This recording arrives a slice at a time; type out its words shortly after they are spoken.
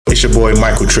It's your boy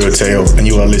Michael Trioteo, and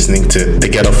you are listening to the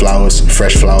Ghetto Flowers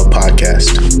Fresh Flower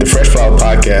Podcast. The Fresh Flower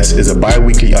Podcast is a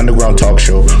bi-weekly underground talk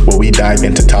show where we dive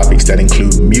into topics that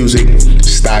include music,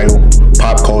 style,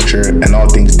 pop culture, and all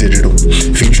things digital,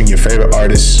 featuring your favorite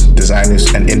artists,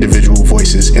 designers, and individual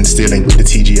voices instilling the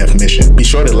TGF mission. Be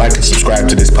sure to like and subscribe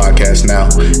to this podcast now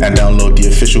and download the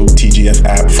official TGF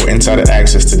app for insider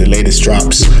access to the latest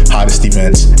drops, hottest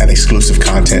events, and exclusive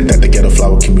content that the Ghetto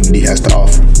Flower community has to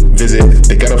offer. Visit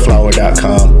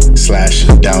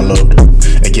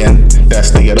theghettoflower.com/download. Again, that's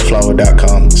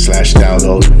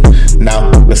theghettoflower.com/download.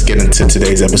 Now, let's get into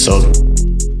today's episode.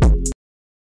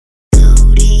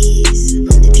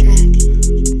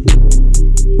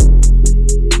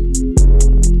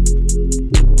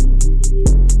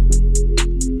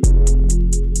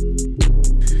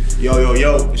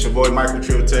 Yo, it's your boy Michael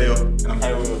Trioteo, and I'm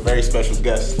here with a very special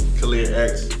guest, Khaliyah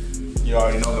X. You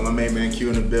already know him, my main man Q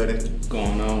in the building.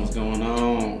 What's going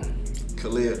on?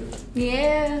 Khaliyah.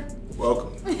 Yeah.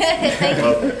 Welcome. Thank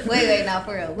you. Wait, now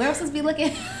for real. Where am I supposed to be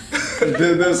looking?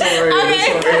 This one right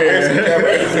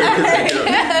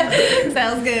here.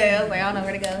 Sounds good. I was like, I don't know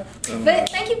where to go. But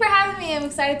thank you for having me. I'm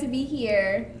excited to be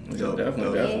here.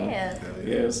 Definitely. Yeah,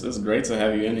 it's great to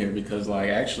have you in here because, like,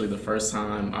 actually the first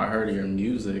time I heard of your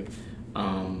music,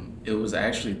 it was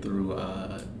actually through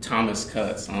Thomas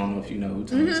Cuts. I don't know if you know who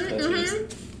Thomas Cuts is.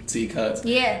 T Cuts.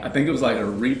 Yeah. I think it was like a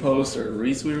repost or a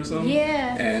retweet or something.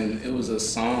 Yeah. And it was a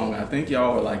song. I think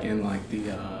y'all were like in like the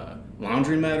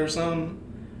laundromat or something.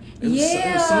 It was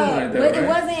something like that, but right? it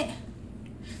wasn't.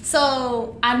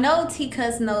 So I know T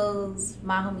Cuts knows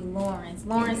my homie Lawrence.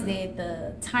 Lawrence did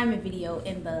the timing video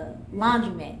in the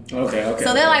laundromat. Okay.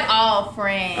 So they're like all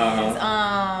friends.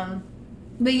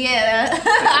 But yeah,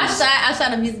 I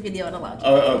shot a music video in the laundry.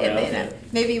 Oh, okay.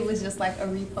 Maybe it was just like a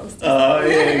repost. Yeah,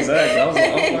 exactly. I was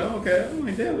like, okay. I'm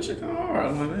like, damn, this shit kind of hard.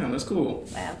 I'm like, damn, that's cool.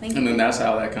 Wow, thank you. And then that's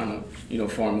how that kind of,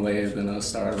 formulated, and us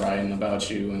started writing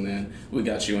about you, and then we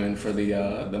got you in for the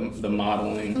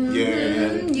modeling. Mm-hmm.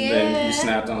 And then you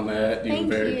snapped on that. You were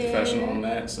very you. professional on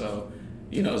that. So,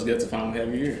 it's good to finally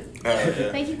have you here.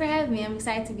 Thank you for having me. I'm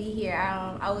excited to be here.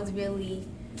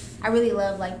 I really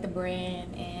love like the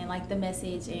brand and like the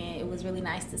message, and it was really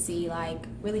nice to see like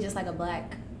really just like a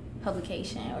Black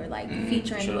publication or like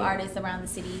featuring new artists around the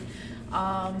city.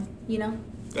 Thank you.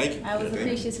 I was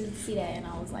appreciative to see that, and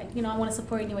I was like, I want to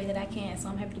support any way that I can, so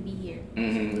I'm happy to be here.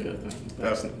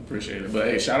 Appreciate it. But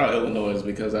hey, shout out Illinois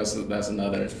because that's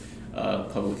another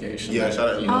publication. Yeah, shout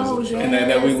out Illinois. And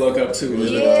that we look up to. Yeah.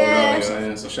 You know what I'm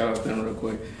saying? So shout out to them real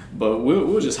quick. But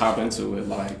we'll just hop into it.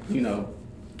 Like,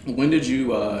 when did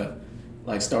you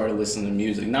started listening to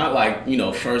music? Not like,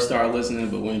 first started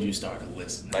listening, but when did you start to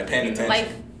listen? Like paying attention. Like,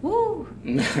 woo.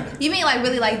 You mean like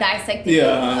really like dissecting?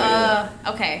 Yeah.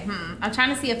 Okay. I'm trying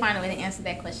to see if I find a way to answer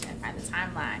that question and find the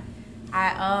timeline.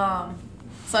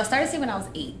 So I started singing when I was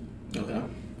 8. Okay.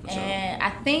 And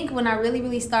I think when I really,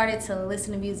 really started to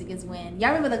listen to music is when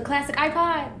y'all remember the classic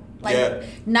iPod? Like, yeah.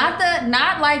 Not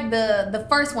like the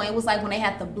first one. It was like when they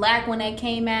had the black one that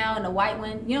came out and the white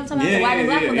one. You know what I'm talking about? The white and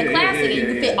black one, the classic. And you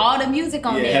could fit all the music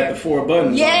on there. It had the 4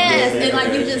 buttons. Yes, and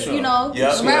like you just,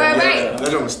 right.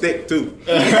 That's on a stick too.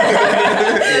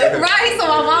 Right. So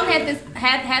my mom had the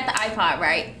iPod,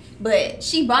 right? But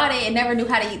she bought it and never knew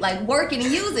how to like work it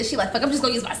and use it. She like, fuck, I'm just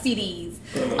gonna use my CDs.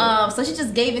 So she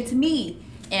just gave it to me,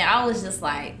 and I was just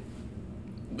like,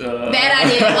 bad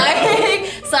idea. Like,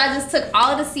 so I just took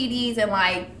all of the CDs and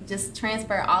like just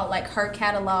transferred all like her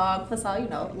catalog plus all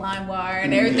LimeWire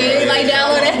and everything,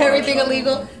 downloaded everything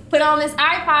illegal, put on this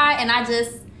iPod, and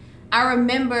I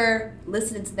remember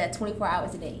listening to that 24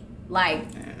 hours a day, like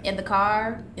in the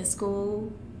car, in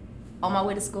school, on my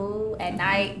way to school, at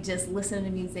night, just listening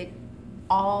to music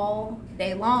all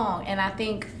day long. And I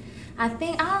think I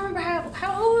don't remember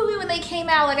how old were we when they came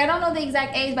out. Like, I don't know the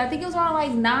exact age, but I think it was around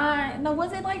like 9. No,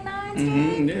 was it like 9,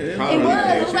 10? It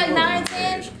was like 9,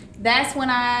 10. That's when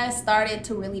I started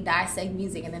to really dissect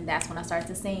music, and then that's when I started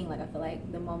to sing. Like, I feel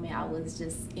like the moment I was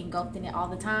just engulfed in it all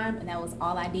the time, and that was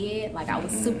all I did. Like, I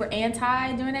was super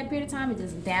anti during that period of time and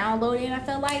just downloaded, and I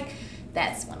felt like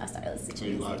that's when I started listening to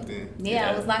music. So you locked in? Yeah,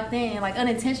 I was locked in, like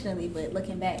unintentionally, but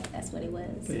looking back, that's what it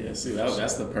was. Yeah, see,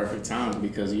 that's the perfect time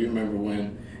because you remember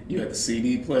when you had the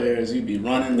CD players, you'd be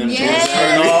running them,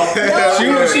 turning off.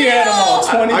 She had them all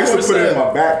 24/7. I used to put it in my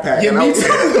backpack. Yeah, me too.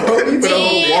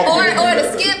 Or the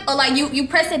skip, or like you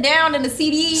press it down and the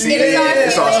CD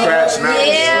it's all scratched now.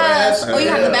 Yeah, or you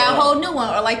have to buy a whole new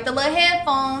one, or like the little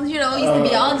headphones, used to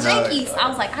be all janky. So I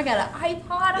was like, I got an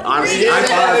iPod. Honestly,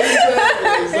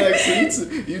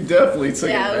 Exactly. You definitely took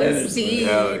advantage.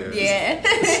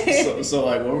 Yeah. So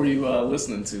like, what were you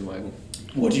listening to? Like,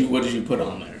 what did you put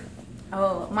on there?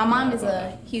 Oh, my mom is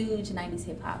a huge 90s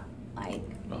hip hop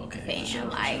fan. Sure,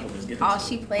 All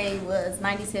she played was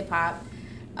 90s hip hop,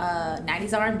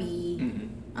 90s R&B,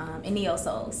 and neo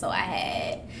soul. So I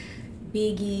had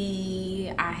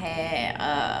Biggie. I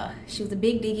had she was a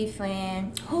big Biggie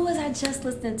fan. Who was I just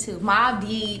listening to? Mobb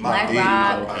Deep, Black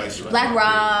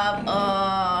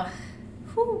Rob.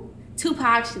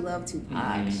 Tupac. She loved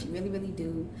Tupac. She really, really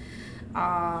do.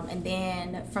 And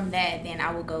then from that, then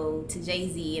I would go to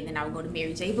Jay-Z, and then I would go to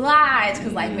Mary J. Blige,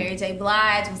 because like Mary J.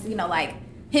 Blige was, like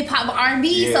hip hop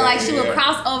R&B, so like she would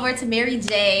cross over to Mary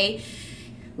J.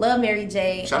 Love Mary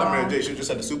J. Shout out Mary J. She just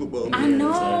had the Super Bowl. I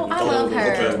know, I love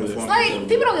her. Like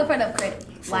people don't give her enough credit.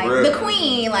 Like the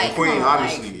Queen, like the Queen,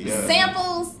 obviously,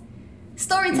 samples,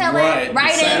 storytelling,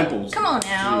 writing. Samples. Come on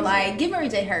now, like give Mary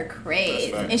J. her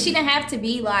credit, and she didn't have to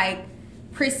be like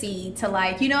prissy to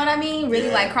like, you know what I mean?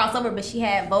 Really like cross over, but she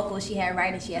had vocals, she had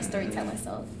writing, she had storytelling.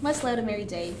 So much love to Mary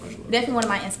J. Definitely one of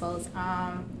my inspos.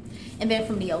 And then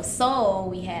from Neo Soul,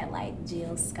 we had like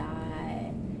Jill Scott,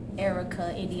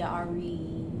 Erica, India Ari,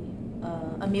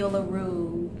 Emile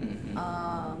LaRue,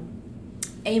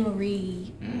 A.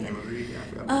 Marie.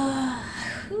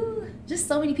 Just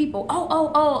so many people.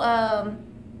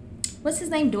 What's his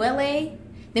name? Duele.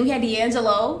 Then we had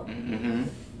D'Angelo.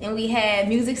 And we had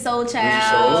Music Soul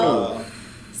Child.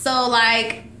 So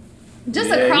like,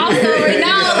 just a crossover.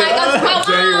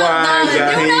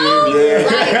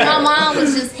 My mom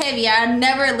was just heavy. I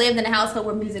never lived in a household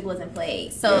where music wasn't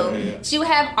played. So she would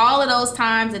have all of those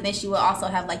times, and then she would also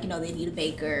have like, the Anita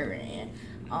Baker and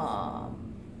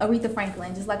Aretha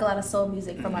Franklin, just like a lot of soul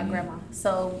music from my grandma.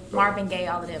 So Marvin Gaye,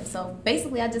 all of them. So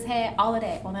basically I just had all of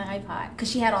that on an iPod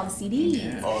because she had all the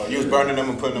CDs. Oh, you was burning them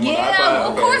and putting them on the iPod? Yeah,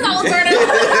 of course I was burning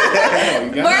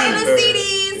the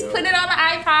CDs, putting it on the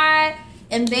iPod.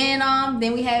 And then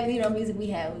we had, music we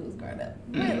had when we was growing up.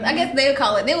 I guess they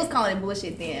was calling it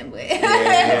bullshit then, but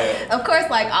of course,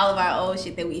 like all of our old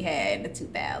shit that we had in the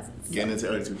 2000s. Getting into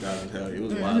early 2000s, hell, it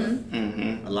was wild.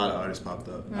 A lot of artists popped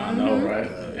up. I know,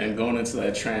 right? And going into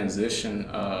that transition,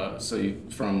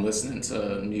 from listening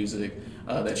to music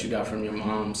that you got from your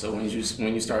mom, so when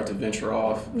you start to venture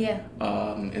off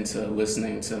into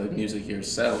listening to music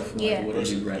yourself, what did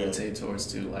you gravitate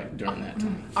towards like during that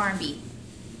time? R&B.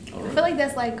 I feel like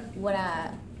that's like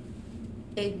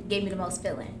it gave me the most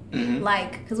feeling.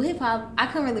 Like, because with hip hop, I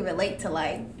couldn't really relate to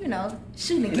like,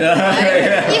 shooting. Even though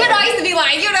I used to be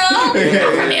like, I'm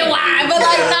from NY, but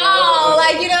like, no,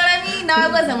 like, you know what I mean? No,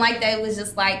 it wasn't like that. It was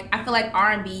just like, I feel like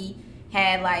R&B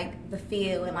had like the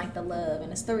feel and like the love and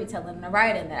the storytelling and the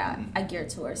writing that I geared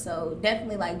towards. So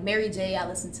definitely like Mary J. I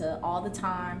listened to all the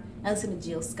time. I listened to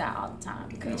Jill Scott all the time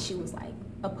because she was like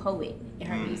a poet in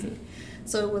her music.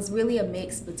 So it was really a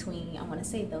mix between, I want to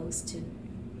say, those two.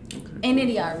 And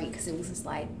Ari, because it was just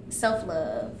like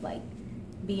self-love, like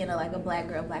being a black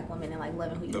girl, black woman, and like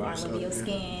loving who you are and loving your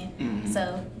skin.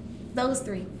 So those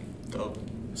three. Dope.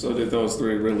 So did those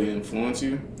three really influence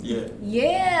you?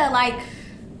 Yeah, like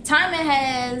Timing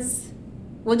has,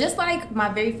 just like my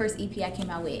very first EP I came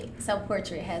out with, Self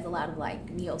Portrait has a lot of like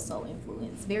neo soul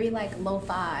influence, very like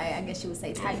lo-fi, I guess you would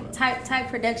say, type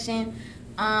production.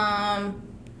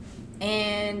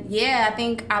 And yeah, I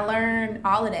think I learned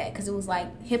all of that because it was like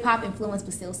hip hop influence,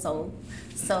 but still soul.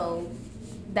 So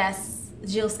that's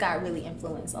Jill Scott really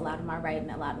influenced a lot of my writing,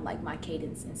 a lot of like my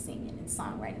cadence and singing and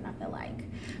songwriting. I feel like,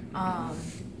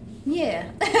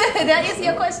 Did that answer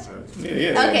your question?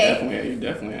 Yeah. Okay. You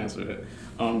definitely answered it.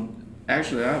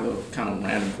 Actually, I have a kind of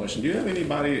random question. Do you have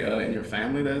anybody in your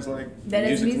family that's like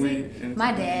musically?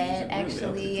 My dad,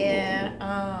 actually,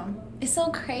 yeah. It's so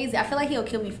crazy. I feel like he'll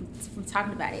kill me from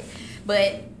talking about it.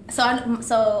 But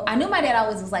so I knew my dad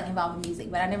always was like involved in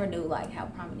music, but I never knew like how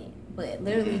prominent. But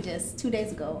literally just 2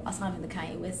 days ago, I saw him in the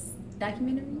Kanye West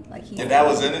documentary. Like and that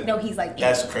was in it? No, he's like.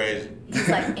 That's crazy. He's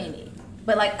like in it.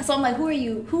 But like, so I'm like, who are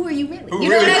you? Who are you really? You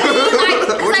know what I mean? Like,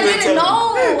 because I didn't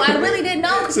know. I really didn't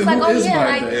know. Because like, oh yeah,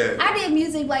 like I did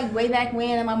music like way back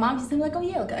when, and my mom used to be like, oh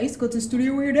yeah, like, I used to go to the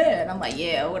studio with your dad. And I'm like,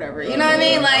 yeah, whatever. You know what I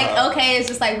mean? Like, okay, it's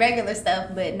just like regular stuff,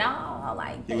 but no,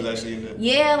 like. He was actually in it.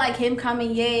 Yeah, like him,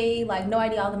 Kanye, like No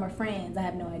ID, all of them are friends. I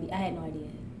had no idea.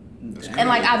 And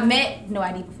like I met No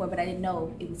ID before, but I didn't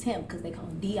know it was him because they call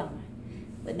him Dion.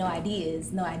 But No ID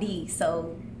is No ID,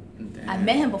 so. Damn. I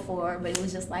met him before, but it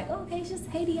was just like, oh, okay, it's just,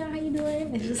 hey Dion, how you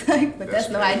doing? It's just like, but that's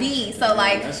No ID. So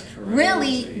like,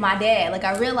 really, my dad, like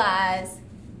I realized,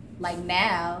 like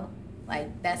now,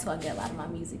 like that's who I get a lot of my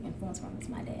music influence from is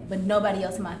my dad. But nobody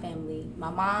else in my family. My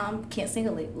mom can't sing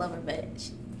a lick, love her, but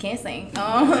she can't sing.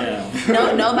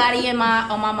 Nobody on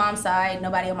my mom's side,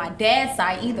 nobody on my dad's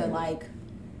side either. Like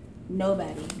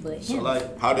nobody but him. So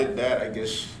like, how did that, I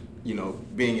guess, you know,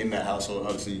 being in that household,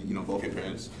 obviously, you know, both your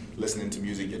parents listening to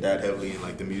music, your dad heavily in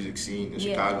like the music scene in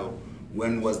Chicago.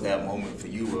 When was that moment for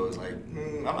you where it was like,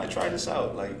 I might try this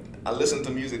out? Like, I listen to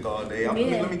music all day.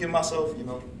 Let me give myself, you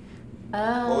know.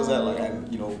 What was that like?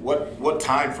 And, you know, what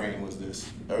time frame was this?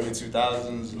 Early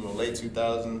 2000s, you know, late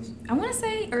 2000s? I want to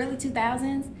say early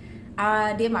 2000s.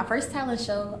 I did my first talent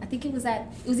show. I think it was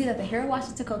either at the Harold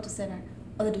Washington Cultural Center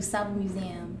or the DuSable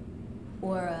Museum,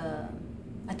 or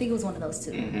I think it was one of those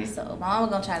two. Mm-hmm. So my mom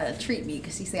was gonna try to treat me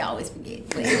because she said I always forget,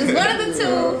 but it was one of the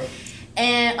two.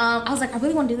 And I was like, I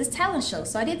really want to do this talent show.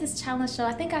 So I did this talent show.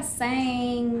 I think I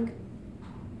sang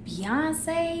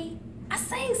Beyonce. I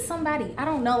sang somebody. I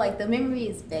don't know. Like, the memory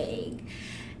is vague.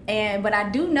 But I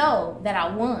do know that I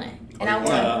won. And I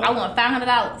won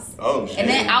 $500. Oh, shit. And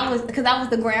then because I was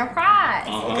the grand prize.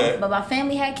 Okay. But my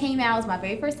family came out. It was my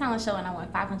very first talent show, and I won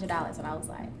 $500. And I was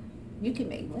like, you can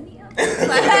make money out of this.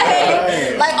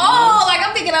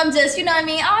 I'm thinking I'm just, you know what I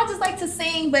mean? I just like to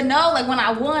sing. But no, like, when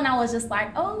I won, I was just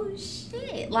like, oh,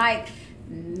 shit. Like,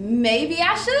 maybe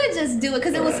I should just do it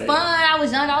because it was fun. I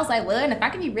was young. I was like, well, and if I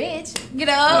can be rich, you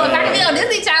know, if I can be on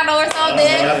Disney Channel or something,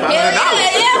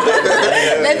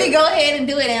 let me go ahead and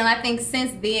do it. And I think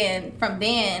from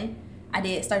then,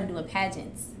 I started doing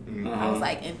pageants. I was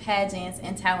like in pageants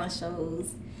and talent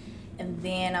shows. And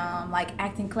then like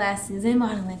acting classes and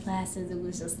modeling classes. It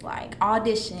was just like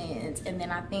auditions. And then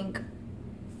I think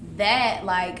that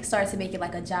like started to make it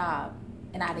like a job.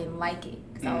 And I didn't like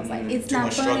it. Because I was like, it's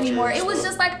not fun anymore. It was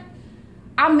just like,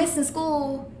 I'm missing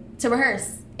school to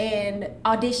rehearse and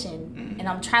audition. And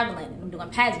I'm traveling and I'm doing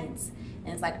pageants.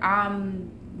 And it's like,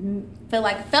 felt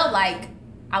like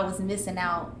I was missing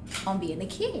out on being a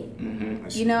kid.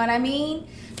 You know what I mean?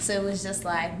 So it was just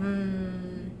like,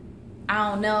 I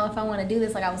don't know if I want to do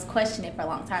this. Like, I was questioning for a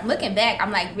long time. Looking back,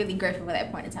 I'm like really grateful for that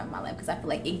point in time in my life because I feel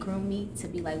like it grew me to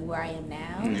be like where I am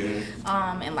now,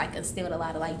 and like instilled a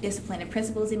lot of like discipline and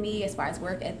principles in me as far as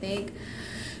work ethic.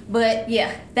 But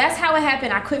yeah, that's how it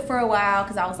happened. I quit for a while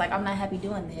because I was like, I'm not happy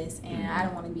doing this, and I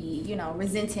don't want to be, you know,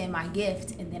 resenting my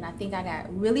gift. And then I think I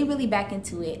got really, really back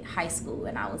into it high school,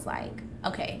 and I was like,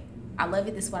 okay, I love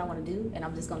it. This is what I want to do, and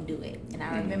I'm just gonna do it. And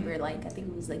I remember like I think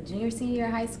it was like senior year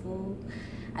of high school.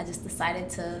 I just decided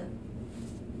to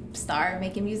start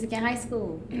making music in high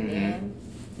school, and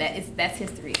that's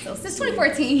history. So since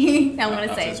 2014, I want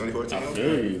to say. 2014. I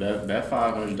feel you. That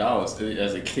 $500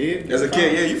 as a kid. As a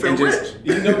kid, yeah, you feel rich.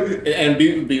 You know, and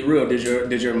be real.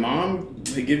 Did your mom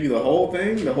give you the whole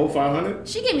thing, the whole $500?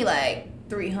 She gave me like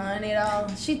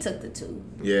 $300. She took the two.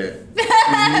 Yeah.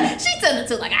 She took the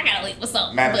two. Like, I gotta leave with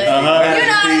something. But, you know what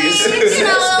I mean? You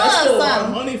know, that's still a lot of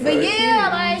money for but yeah,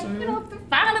 like, you know,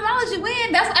 $500 you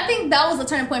win. I think that was a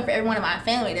turning point for everyone in my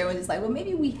family. They were just like, well,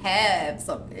 maybe we have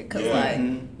something. Because, like,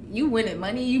 you winning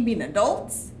money, you being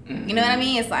adults. You know what I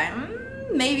mean? It's like,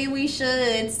 maybe we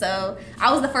should. So,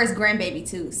 I was the first grandbaby,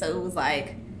 too. So, it was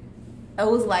like, I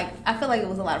feel like it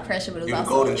was a lot of pressure, but it was also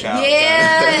golden child.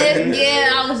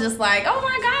 Yeah, I was just like, oh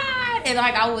my God. And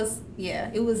like,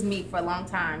 it was me for a long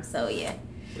time. So, yeah.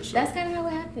 Sure. That's kind of how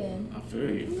it happened. I feel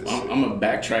you. I'm going to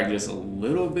backtrack just a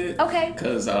little bit. Okay.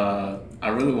 Because I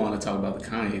really want to talk about the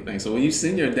Kanye thing. So when you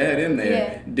send your dad in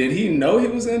there, did he know he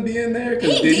was going to be in there?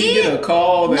 Because did he get a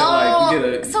call that like, you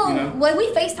get a, so you know? when we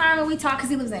FaceTime and we talk,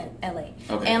 because he lives in LA.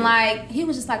 Okay. And like, he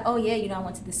was just like, oh yeah, you know, I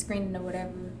went to the screening or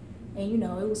whatever. And you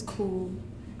know, it was cool.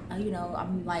 You know,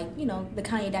 I'm like, you know, the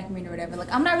Kanye documentary or whatever.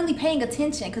 Like, I'm not really paying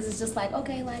attention because it's just like,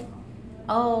 okay, like,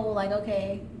 oh, like,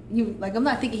 okay. You like, I'm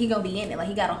not thinking he gonna be in it. Like,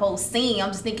 he got a whole scene.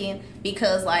 I'm just thinking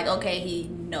because, like, okay, he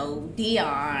know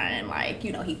Dion, like,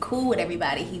 you know, he cool with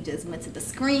everybody. He just went to the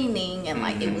screening and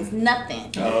like it was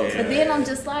nothing. Oh, yeah. But then I'm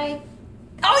just like,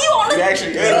 oh, you on the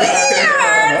actually So like,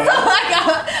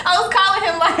 I was calling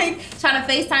him, like, trying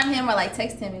to FaceTime him or like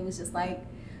text him. It was just like,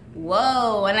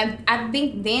 whoa. And I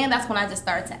think then that's when I just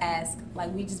started to ask.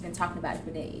 Like, we just been talking about it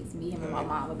for days, me, him, and my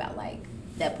mom, about like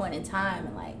that point in time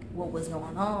and like what was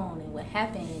going on and what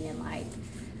happened and like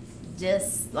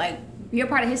just like you're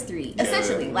part of history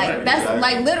essentially. Like that's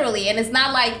like literally. And it's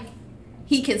not like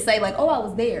he can say like, oh, I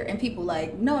was there, and people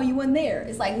like, no, you weren't there.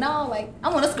 It's like, no, like,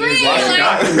 I'm on a screen, like,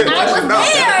 I was there,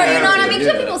 you know what I mean?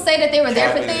 Some people say that they were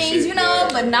there for things, you know,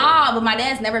 but my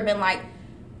dad's never been like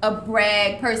a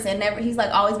brag person. Never. He's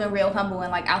like always been real humble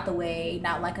and like out the way,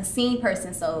 not like a scene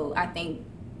person. So I think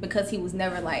because he was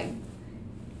never like,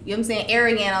 you know what I'm saying,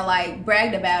 arrogant or like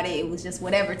bragged about it, it was just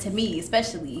whatever to me,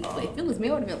 especially. But if it was me,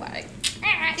 I would have been like,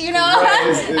 you know,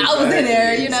 I was in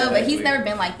there, you know, but he's never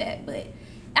been like that. But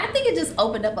I think it just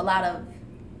opened up a lot of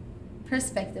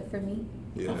perspective for me.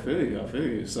 I feel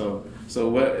you. So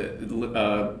what?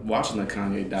 Watching the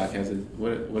Kanye doc,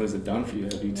 what has it done for you?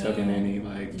 Have you taken any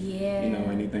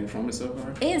anything from it so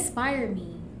far? It inspired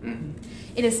me. Mm-hmm.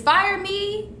 It inspired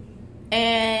me,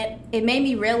 and it made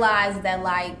me realize that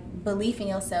like belief in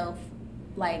yourself,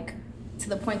 like to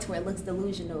the point to where it looks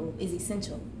delusional, is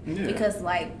essential. Yeah. Because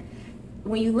like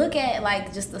when you look at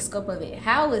like just the scope of it,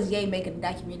 how was Ye making a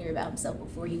documentary about himself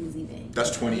before he was even?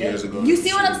 That's 20 years ago. You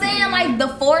see what I'm saying? Like the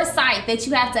foresight that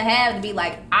you have to be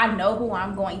like, I know who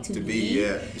I'm going to be.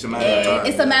 Yeah, it's a matter of time.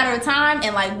 It's a matter of time,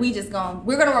 and like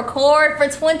we're gonna record for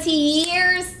 20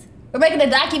 years. We're making a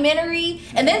documentary,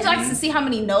 and then like to see how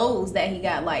many no's that he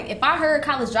got. Like if I heard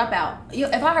College Dropout,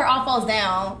 if I heard All Falls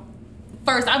Down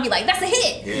first, I'd be like, that's a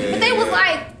hit. Yeah, but they was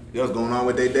like, what's going on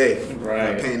with their day?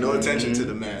 Right. Not paying no attention to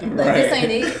the man. like, this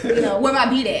ain't it. Where my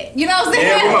beat at? You know what I'm saying?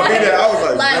 Yeah, where my beat at? I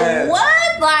was like man.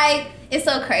 What? Like, it's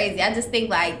so crazy. I just think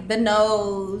like the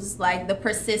no's, like the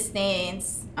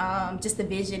persistence, just the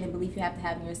vision and belief you have to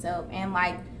have in yourself, and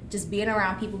like just being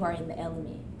around people who are in the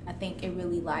element. I think it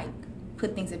really like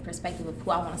put things in perspective of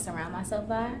who I want to surround myself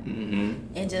by,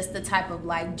 and just the type of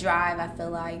like drive I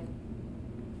feel like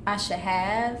I should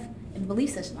have, and belief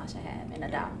system I should have and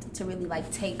adopt to really like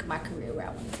take my career where I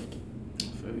want to take it. I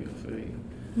feel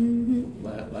you.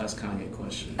 Last Kanye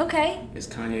question. Okay. Is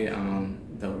Kanye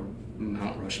the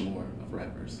Mount Rushmore of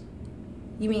rappers?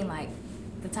 You mean like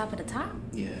the top of the top?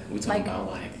 Yeah, we talking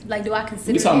about like do I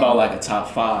consider? We talking about like a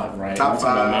top 5, right? Top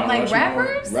 5, like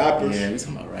rappers. Rappers. Yeah, we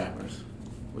talking about rappers.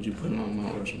 Would you put him on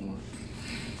Mount Rushmore?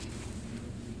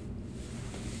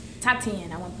 Top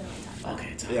 10. I won't put him on top 5.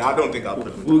 Okay, top. Yeah, I don't think I'll put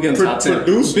him. We'll get him top 10.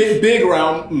 Big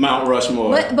round Mount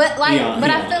Rushmore. But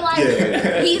I feel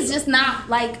like he's just not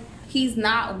like he's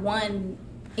not one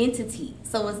entity.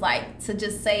 So it's like to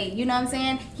just say, you know what I'm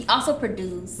saying? He also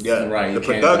produced. Yeah, right. The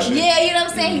production. Yeah, you know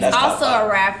what I'm saying? He's That's also top 5.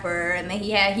 a rapper, and then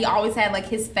he always had like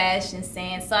his fashion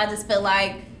sense. So I just feel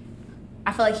like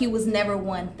he was never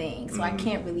one thing. So I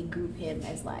can't really group him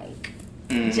as like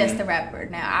just a rapper.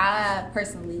 Now I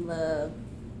personally love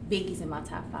Biggie's in my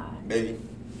top 5. Maybe.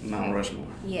 Mount Rushmore.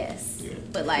 Yes. Yeah.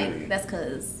 But like that's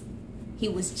because he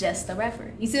was just a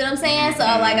rapper. You see what I'm saying? So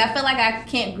like I feel like I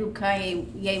can't group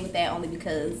Kanye with that only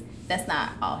because that's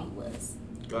not all he was.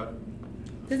 Got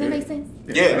it. Does that make sense?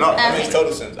 Yeah, no, that makes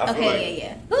total sense. I feel like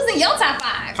yeah. Who's in your top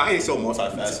 5? Kanye's so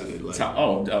multifaceted.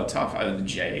 Like, top 5.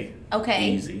 Jay.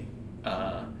 Okay. Easy.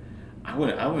 I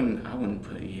wouldn't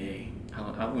put Ye.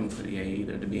 I wouldn't put Ye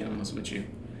either, to be honest with you.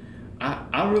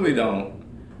 I really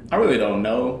don't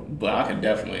know, but I could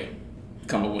definitely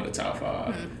come up with a top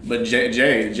 5. But Jay,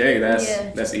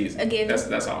 that's easy. Again,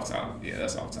 that's off top. Yeah,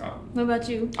 that's off top. What about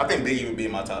you? I think Biggie would be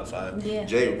in my top 5. Yeah.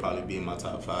 Jay would probably be in my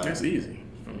top 5. That's easy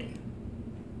for me.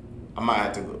 I might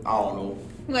have to go. I don't know.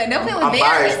 Wait, don't feel I'm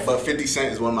embarrassed. biased, but 50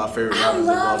 Cent is one of my favorite I rappers of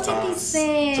all love time. 50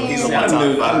 Cent. So he's on See, my I top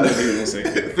knew 5. you were gonna say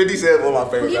 50 Cent is one of my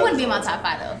favorite Well, he wouldn't be in my rappers. top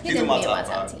 5 though. He'd He's in be my in my top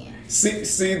top 5. 10.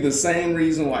 See the same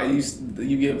reason why you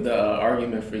give the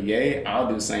argument for Ye, I'll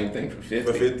do the same thing for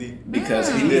 50. For 50?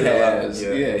 Because he did a lot, has,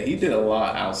 yeah. he did a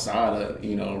lot outside of,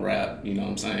 rap, you know what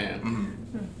I'm saying?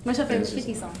 What's your favorite It's just-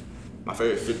 50 song? My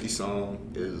favorite 50 song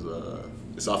is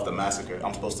it's off the Massacre.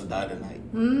 I'm Supposed to Die Tonight.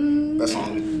 That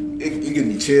song, it gives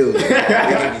me chills. It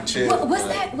gives me chills.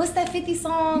 What's that 50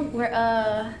 song where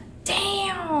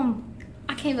damn,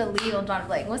 I can't believe I'm drawing a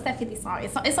blank. What's that 50 song?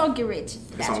 It's on Get Rich.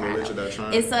 It's on Get Rich or Die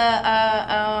Trying. It's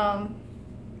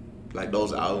like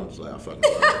those albums, like I fucking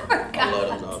love them. I love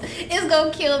those albums. It's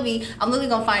gonna kill me. I'm literally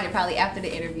gonna find it probably after the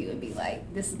interview and be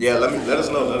like, this is Yeah, let us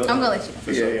know. I'm gonna let you know.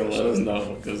 For sure, Yeah, for let sure. us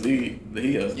know, because he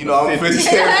is. You know, I'm 50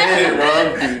 Cent fan,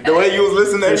 bro. The way you was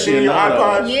listening to everything in your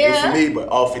iPod, it was for me, but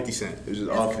all 50 Cent. It was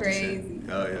just all 50 crazy. Cent.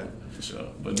 Hell yeah. For sure.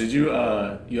 But did you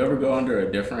ever go under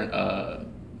a different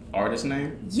artist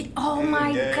name? Yeah, oh my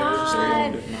Yeah,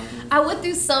 God. I went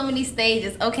through so many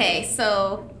stages. Okay,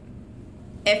 so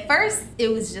at first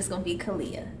it was just gonna be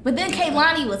Khaliyah, but then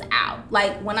Kaylani was out.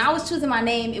 Like when I was choosing my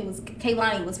name, it was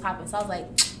Kaylani was popping, so I was like,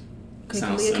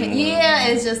 Sounds Khaliyah, similar. yeah,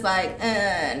 it's just like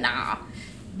nah.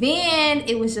 Then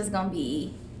it was just gonna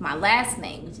be my last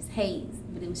name, which is Hayes,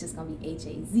 but it was just gonna be Haze.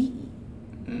 It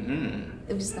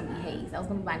was just gonna be Hayes. That was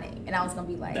gonna be my name, and I was gonna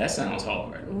be like That sounds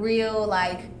hard. real,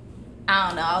 like I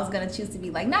don't know. I was gonna choose to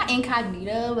be like not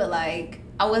incognito, but like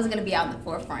I wasn't gonna be out in the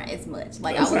forefront as much.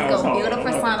 Like That I was sounds gonna build a hard.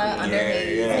 persona under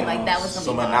Hayes, and like that was gonna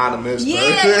Some be hard. anonymous. Yeah, bro.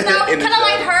 you know, In kind the of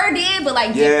like show. her did, but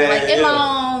like Yeah, different, like in yeah.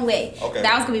 my own way. Okay.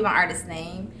 That was gonna be my artist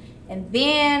name, and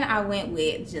then I went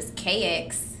with just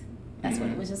KX. That's what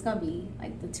it was just gonna be,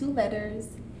 like the 2 letters,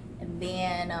 and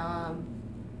then I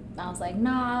was like,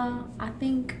 nah, I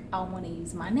think I want to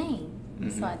use my name,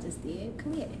 so I just did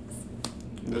Khaliyah X.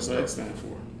 What's that stand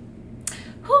for?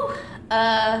 Whew.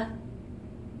 Does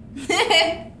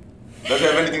it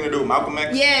have anything to do with Malcolm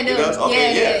X? Yeah, it does.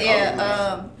 Okay,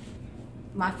 yeah.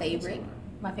 My favorite,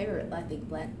 I think,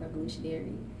 Black revolutionary.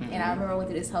 Mm-hmm. And I remember I went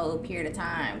through this whole period of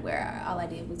time where all I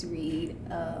did was read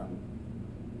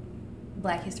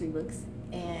Black history books.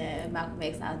 And Malcolm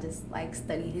X, I just like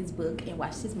studied his book and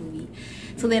watched his movie.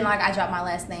 So then like I dropped my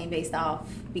last name based off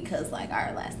because like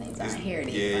our last names are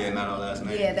inherited. Yeah, not our last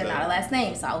name. Yeah, they're not our last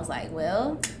name. So I was like,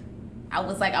 well, I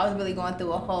was really going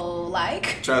through a whole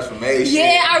like transformation.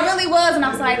 Yeah, I really was, and I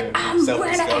was like, I'm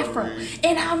wearing an afro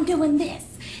and I'm doing this.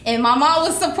 And my mom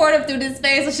was supportive through this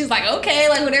phase, so she's like, okay,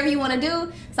 like whatever you want to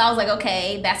do. So I was like,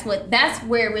 okay, that's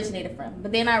where it originated from.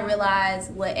 But then I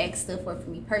realized what X stood for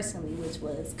me personally, which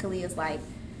was Khaliyah's like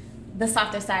the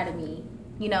softer side of me,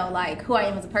 you know, like who I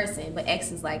am as a person. But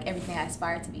X is like everything I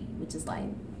aspire to be, which is like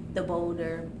the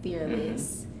bolder,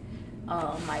 fearless,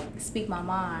 like speak my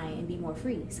mind and be more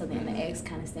free. So then the X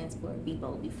kind of stands for be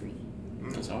bold, be free.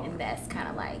 And that's kind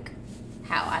of like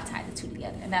how I tied the two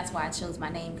together. And that's why I chose my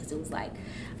name, because it was like,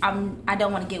 I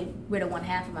don't want to get rid of one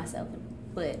half of myself,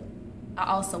 but I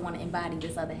also want to embody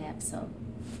this other half. So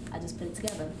I just put it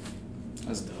together.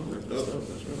 That's dope. That's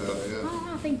really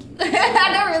Oh, thank you.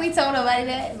 I never really told nobody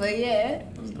that, but yeah.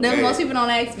 No, most people don't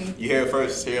ask me. You hear it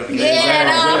first here on the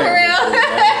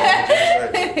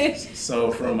for real.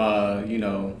 So from you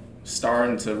know,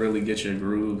 starting to really get your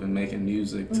groove and making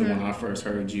music to when I first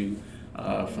heard you,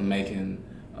 from making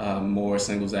more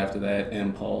singles after that,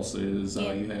 Impulses,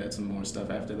 you had some more stuff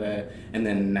after that, and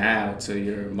then now to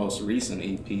your most recent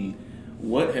EP.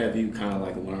 What have you kind of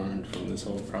like learned from this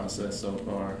whole process so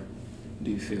far? Do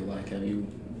you feel like have you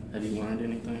learned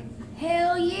anything?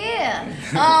 Hell yeah.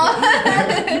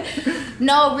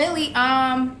 No, really.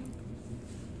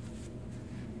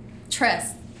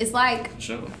 Trust. It's like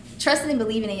trusting and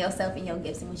believing in yourself and your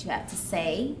gifts and what you have to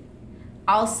say.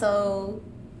 Also,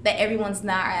 that everyone's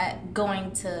not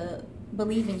going to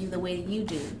believe in you the way that you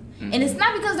do. And it's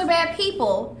not because they're bad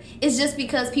people. It's just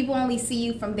because people only see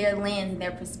you from their lens and their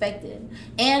perspective.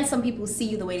 And some people see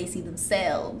you the way they see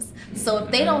themselves. So if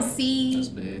they don't see,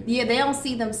 they don't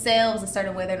see themselves a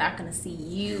certain way, they're not going to see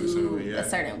you a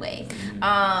certain way.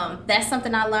 That's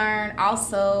something I learned.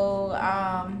 Also,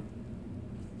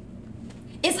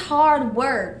 it's hard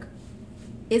work.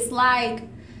 It's like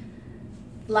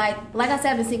I said,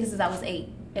 I've been singing since I was 8.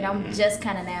 And I'm just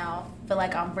kind of now feel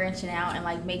like I'm branching out and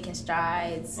like making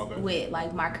strides with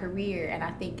like my career. And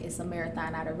I think it's a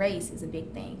marathon, not a race, is a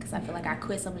big thing, because I feel like I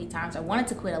quit so many times. I wanted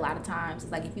to quit a lot of times.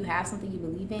 It's like if you have something you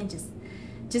believe in,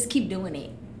 just keep doing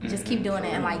it. Just keep doing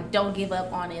it, and like don't give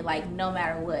up on it, like no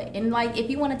matter what. And like if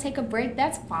you want to take a break,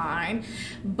 that's fine,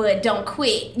 but don't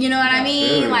quit. You know what I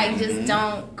mean? Like just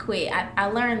don't quit. I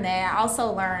learned that. I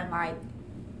also learned like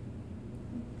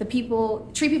treat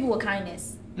people with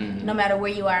kindness. No matter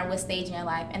where you are and what stage in your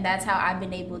life. And that's how I've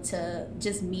been able to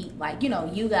just meet, like, you know,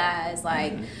 you guys,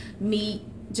 like, meet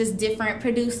just different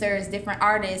producers, different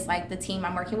artists, like the team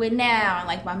I'm working with now, and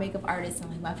like my makeup artist, and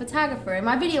like my photographer, and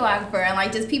my videographer, and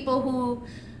like just people who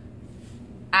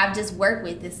I've just worked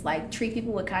with. It's like treat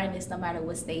people with kindness no matter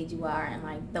what stage you are, and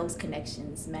like those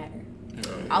connections matter.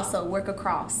 Also, network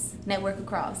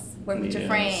across, work with your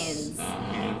friends.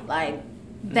 Like,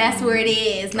 that's where it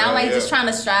is. Not like just trying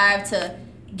to strive to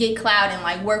get clout and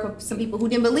like work with some people who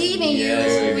didn't believe in you. You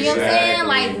know what I'm saying?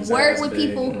 Like work with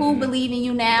people who believe in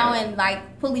you now and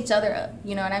like pull each other up.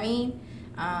 You know what I mean?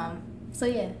 So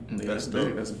yeah. That's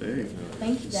big. That's big.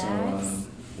 Thank you guys. So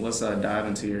let's dive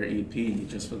into your EP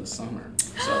just for the summer.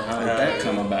 So how did that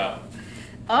come about?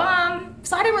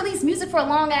 So I didn't release music for a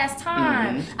long ass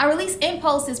time. I released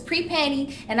Impulses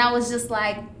pre-panty, and I was just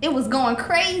like, it was going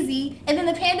crazy. And then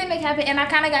the pandemic happened, and I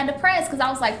kind of got depressed because I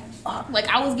was like, fuck. Like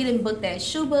I was getting booked at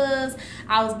Shubas,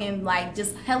 I was getting like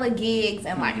just hella gigs,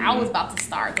 and like I was about to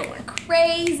start going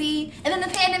crazy. And then the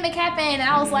pandemic happened, and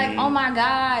I was like, oh my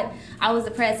God, I was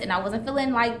depressed, and I wasn't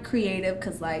feeling like creative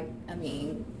because like, I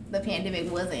mean, the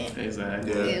pandemic wasn't.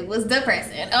 Exactly. It was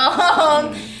depressing.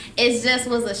 It just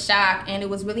was a shock, and it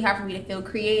was really hard for me to feel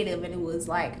creative, and it was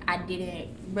like I didn't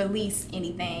release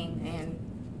anything.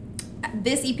 And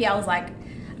this EP, I was like,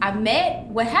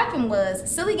 what happened was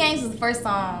Silly Games was the first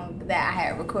song that I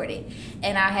had recorded,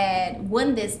 and I had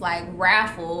won this like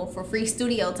raffle for free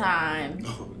studio time.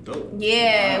 Oh, dope.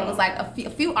 Yeah, wow. It was like a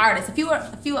few artists, a few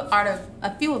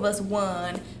of us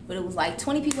won, but it was like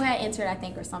 20 people had entered, I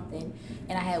think, or something,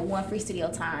 and I had one free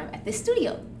studio time at this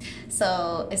studio.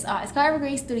 So it's called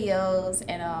Evergreen Studios,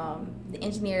 and the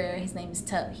engineer, his name is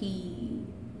Tup. He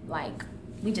like.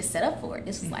 We just set up for it.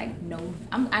 This was like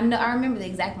I remember the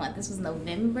exact month. This was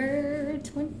November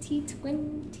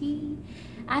 2020.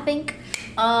 I think.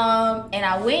 And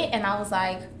I went and I was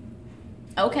like,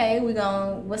 okay,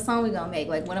 what song we gonna make?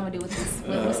 Like, what I'm gonna do with this?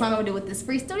 What song I'm gonna do with this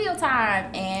free studio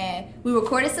time? And we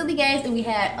recorded Silly Games and we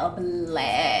had a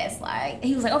blast. Like,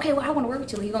 he was like, okay, well, I want to work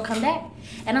with you. Are you gonna come back?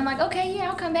 And I'm like, okay, yeah,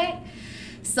 I'll come back.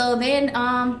 So then,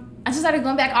 I just started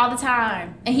going back all the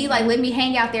time, and he like let me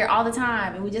hang out there all the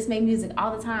time, and we just made music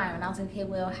all the time. And I was like, okay,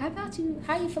 well,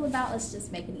 how you feel about us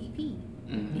just making an EP?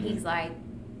 Mm-hmm. And he's like,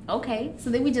 okay. So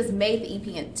then we just made the EP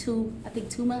in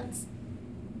 2 months,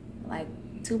 like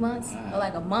 2 months or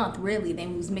like a month really.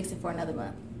 Then we was mixing for another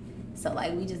month. So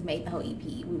like we just made the whole EP.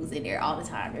 We was in there all the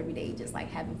time, every day, just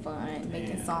like having fun,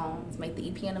 making songs, make the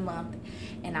EP in a month.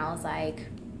 And I was like,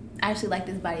 I actually like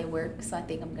this body of work, so I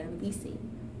think I'm gonna release it.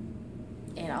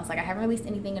 And I was like, I haven't released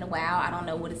anything in a while. I don't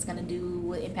know what it's gonna do,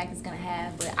 what impact it's gonna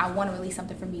have, but I want to release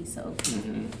something for me. So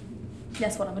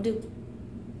that's what I'm gonna do.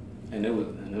 And it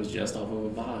was just off of a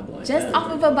vibe, like just that,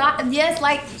 off of a vibe. Yes,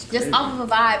 like just off of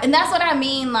a vibe. And that's what I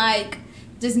mean, like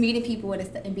just meeting people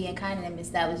and being kind to them,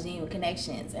 establishing genuine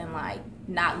connections, and like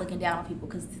not looking down on people,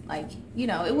 because like, you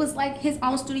know, it was like his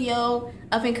own studio,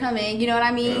 up and coming, you know what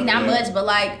I mean? Not much, but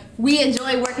like we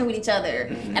enjoy working with each other.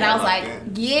 And I was like,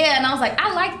 and I was like,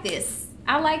 I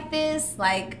like this.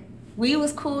 Like, we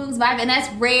was cool, it was vibing, and that's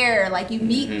rare. Like, you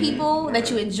meet people that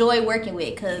you enjoy working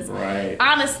with, because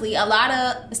honestly, a lot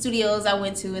of studios I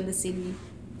went to in the city,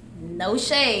 no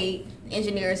shade,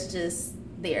 engineers just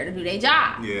there to do their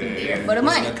job. There for the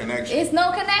money. It's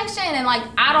no connection. And like,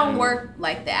 I don't work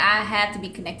like that. I have to be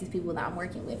connected to people that I'm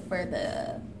working with for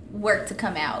the work to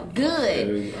come out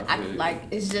good.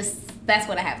 It's just, that's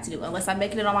what I have to do. Unless I'm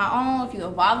making it on my own, if you're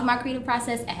involved in my creative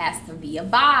process, it has to be a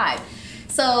vibe.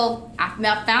 So I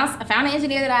found an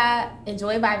engineer that I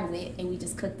enjoy vibing with, and we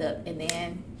just cooked up, and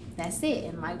then that's it.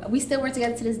 And like, we still work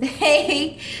together to this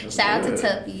day. Shout out to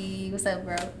Tuppy. What's up,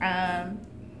 bro?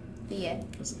 Yeah.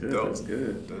 That's good. That's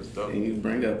good. That's dope. And you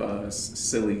bring up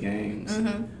Silly Games.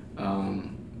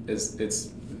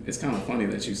 It's kind of funny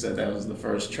that you said that was the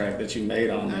first track that you made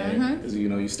on there, because you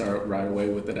know you start right away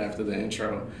with it after the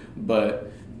intro. But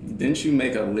didn't you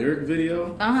make a lyric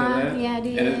video for that? Yeah, I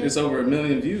did. And it's over 1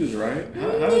 million views, right?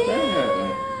 How did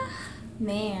that happen?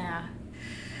 Man.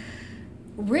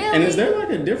 Really? And is there like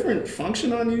a different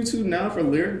function on YouTube now for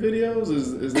lyric videos?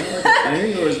 Is that like a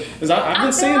thing? Or is I've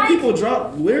been seeing people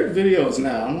drop lyric videos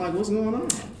now. I'm like, what's going on?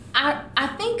 I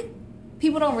think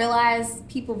people don't realize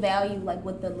people value like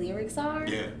what the lyrics are.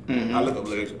 Yeah. I look up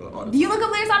lyrics all the time. Do you look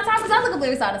up lyrics all the time? Because I look up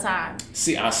lyrics all the time.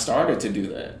 See, I started to do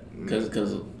that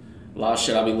because a lot of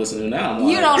shit I be listening to now. I'm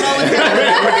you like, don't know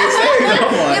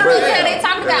what they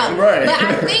talk about. Right. But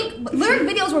I think lyric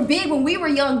videos were big when we were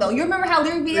young, though. You remember how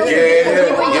lyric videos were big when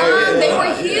we were young? They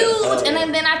were huge.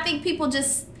 And then I think people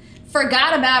just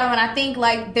forgot about them. And I think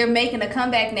like they're making a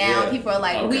comeback now. People are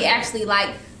like, we actually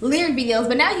like lyric videos.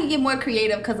 But now you get more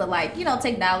creative because of like, you know,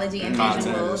 technology and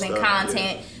visuals and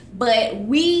content. But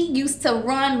we used to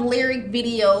run lyric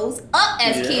videos up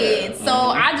as kids. So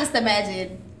I just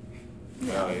imagine.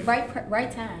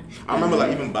 Right time. I remember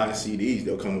like even buying CDs,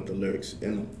 they'll come with the lyrics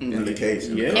in the case.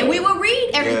 And we would read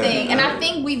everything. And I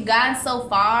think we've gotten so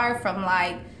far from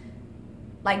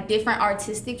like different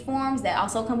artistic forms that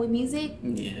also come with music.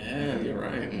 Yeah, you're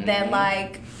right. That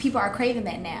like people are craving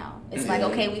that now. It's like,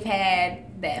 okay, we've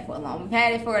had that for a long, we've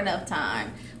had it for enough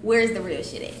time. Where's the real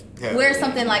shit at? Where's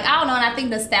something like, I don't know, and I think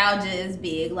nostalgia is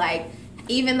big. Like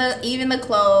even the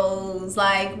clothes,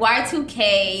 like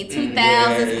Y2K,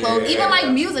 2000s clothes, even like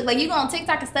music, like you go on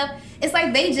TikTok and stuff, it's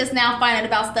like they just now finding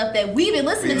about stuff that we've been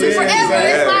listening to forever.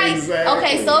 It's like,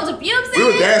 okay, Soulja, you know what I'm saying?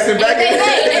 We were dancing back in the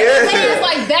day. It's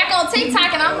like back on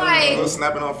TikTok, and I'm like,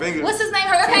 snapping on fingers. What's his name?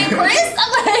 Hurricane Chris?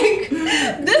 I'm like,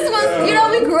 this was, you know,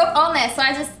 we grew up on that. So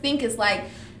I just think it's like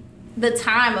the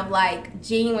time of like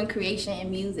genuine creation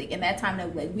in music, and that time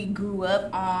that like we grew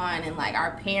up on, and like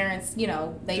our parents, you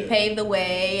know, they paved the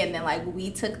way, and then like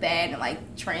we took that and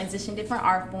like transitioned different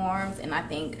art forms. And I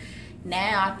think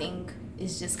now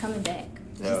it's just coming back.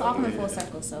 It's all coming full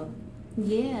circle. So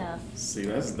yeah. See,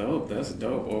 that's dope. That's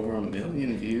dope. Over 1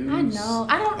 million views. I know.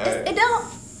 It don't.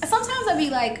 Sometimes I be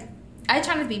like, I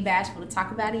try to be bashful to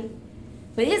talk about it.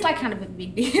 But it's like kind of a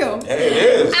big deal. Yeah, it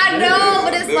is. I know,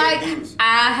 but it's like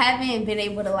I haven't been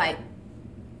able to like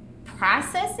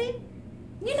process it.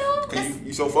 You know,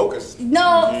 you so focused.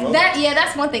 No,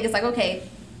 that's one thing. It's like, okay,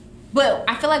 but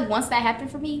I feel like once that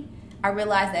happened for me, I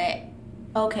realized that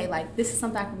okay, like this is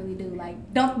something I can really do.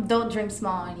 Like don't dream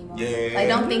small anymore. Like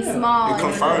don't think small. It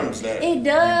confirms that. It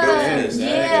does.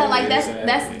 Yeah, like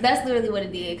that's literally what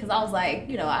it did. Because I was like,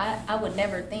 you know, I would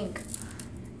never think.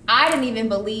 I didn't even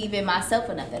believe in myself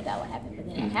enough that would happen, but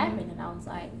then it happened, and I was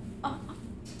like, oh,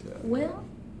 well,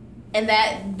 And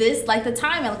that this, like the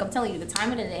timing, like I'm telling you, the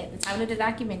timing of the timing of the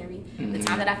documentary, the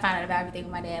time that I found out about everything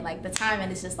with my dad, like the timing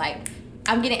is just like,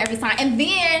 I'm getting every sign. And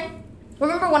then,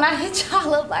 remember when I hit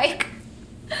y'all up, like,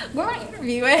 where my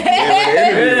interview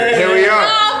at? Here we are.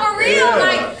 No, for real.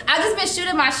 Like, I've just been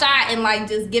shooting my shot and like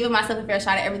just giving myself a fair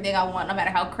shot at everything I want, no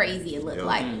matter how crazy it looks.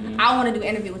 Like, I want to do an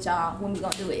interview with y'all when we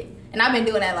gonna do it. And I've been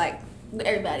doing that like with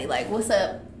everybody. Like, what's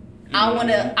up? I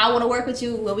wanna work with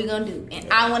you. What we gonna do?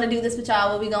 And I wanna do this with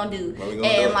y'all. What we gonna do?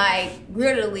 Like,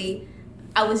 literally,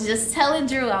 I was just telling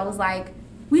Drew, I was like,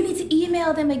 we need to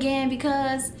email them again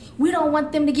because we don't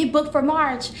want them to get booked for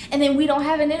March and then we don't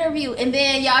have an interview. And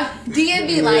then y'all DM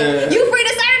me like, you free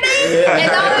this Saturday?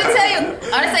 And I'm gonna tell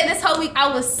you, honestly, this whole week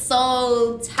I was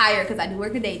so tired because I do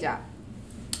work a day job.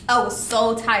 I was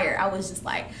so tired. I was just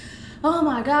like, oh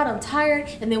my God, I'm tired.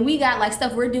 And then we got like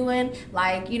stuff we're doing,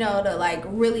 like, you know, to like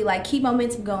really like keep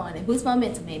momentum going and boost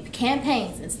momentum and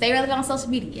campaigns and stay relevant on social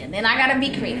media. And then I gotta be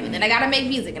creative and then I gotta make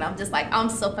music. And I'm just like, I'm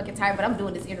so fucking tired, but I'm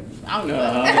doing this interview. I don't know.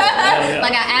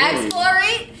 Like I asked for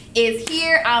it, it's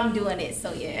here, I'm doing it.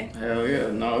 So yeah. Hell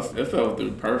yeah. No, it fell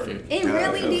through perfect. It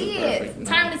really did.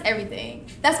 Timing is everything.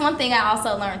 That's one thing I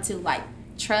also learned too, like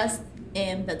trust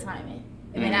in the timing.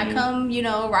 It may not come, you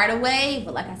know, right away,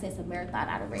 but like I said, it's a marathon,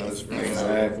 not a race.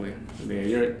 Exactly. Yeah,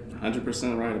 you're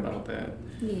 100% right about that.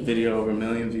 Yeah. Video over 1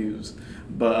 million views.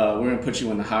 But we're gonna put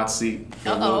you in the hot seat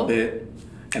for a little bit,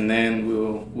 and then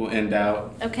we'll end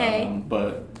out. Okay.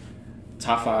 But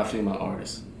top 5 female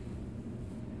artists.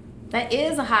 That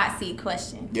is a hot seat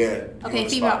question. Yeah. Okay,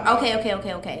 female.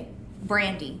 Okay.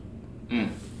 Brandy.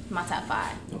 My top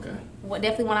 5. Okay.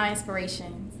 Definitely one of my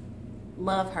inspirations.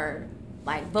 Love her.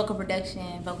 Like vocal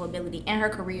production, vocal ability, and her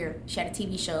career. She had a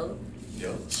TV show.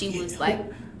 Yo. She was like,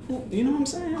 you know what I'm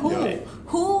saying?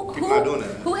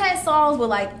 Who had songs with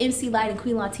like MC Light and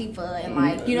Queen Latifah and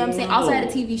like, you know what I'm saying? Also had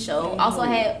a TV show. Also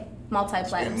had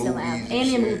multi-platinum selling albums and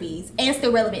in movies and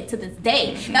still relevant to this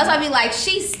day. That's why I mean like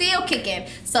she's still kicking.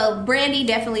 So Brandy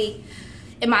definitely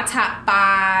in my top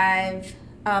 5.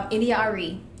 India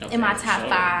Ari in my top 5.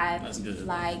 That's good.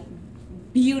 Like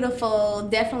beautiful,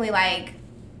 definitely like.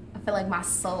 I feel like my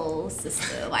soul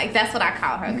sister. Like that's what I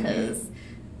call her because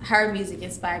her music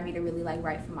inspired me to really like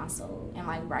write for my soul and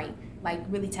like write, like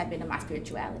really tap into my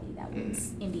spirituality. That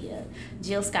was India.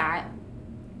 Jill Scott.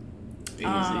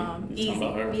 Easy.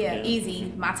 Yeah,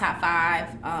 easy. My top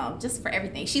 5. Just for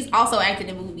everything. She's also acted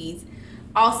in movies.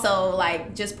 Also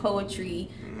like just poetry.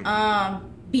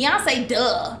 Beyonce,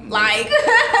 duh. Like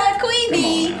Queen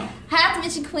Bee. Have to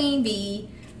mention Queen Bee.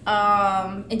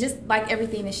 And just like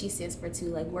everything that she stands for too,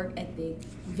 like work ethic,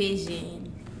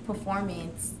 vision,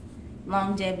 performance,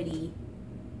 longevity,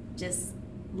 just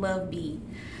love B.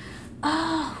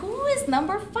 Who is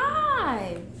number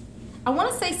 5? I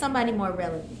want to say somebody more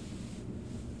relevant.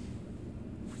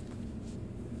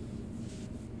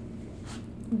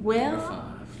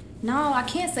 Well, no, I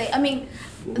can't say. I mean,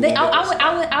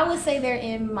 I would say they're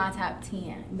in my top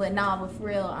 10, but no, but for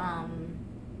real,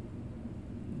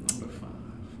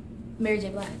 Mary J.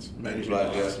 Blige. Mary J.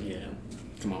 Blige, yeah.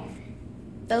 Come on.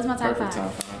 That was my top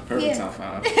 5. Perfect top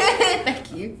 5.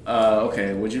 Thank you.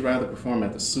 Okay, would you rather perform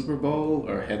at the Super Bowl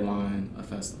or headline a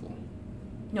festival?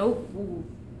 Nope. Ooh.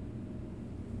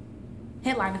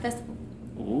 Headline a festival.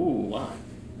 Ooh, why?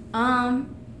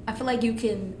 I feel like you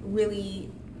can really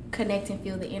connect and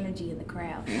feel the energy in the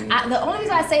crowd. The only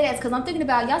reason I say that is because I'm thinking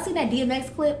about, y'all seen that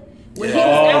DMX clip? When he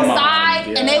was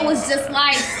outside and they was just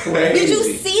like, crazy. Did you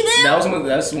see them?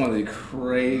 That's one of the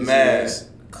craziest. Man,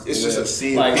 it's just a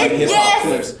scene. Like hip hop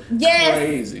clips. Yes.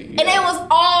 Crazy. And it was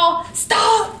all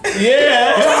stop.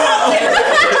 Yeah.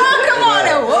 Come on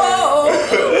and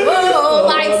whoa.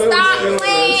 Like stop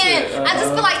playing. I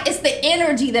just feel like it's the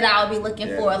energy that I'll be looking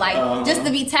for. Like just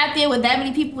to be tapped in with that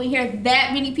many people and hear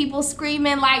that many people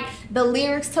screaming like the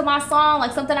lyrics to my song,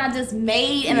 like something I just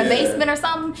made in a basement or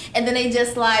something, and then they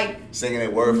just like singing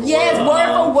it word for word. Yes, word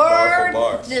for word.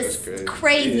 Bar. Just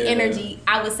crazy energy.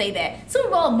 I would say that. Super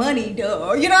Bowl money,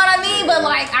 duh. You know what I mean? But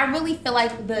like I really feel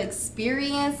like the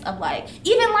experience of like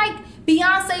even like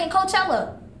Beyonce and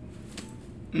Coachella.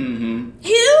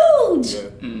 Huge.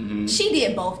 Yeah. She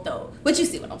did both though, but you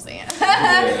see what I'm saying.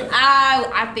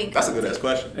 I think that's a good ass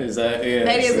question. Is that? Yeah,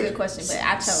 that is a good question, but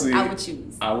I would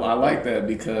choose. I like that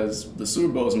because the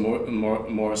Super Bowl is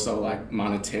more so like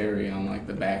monetary on like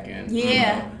the back end. Yeah.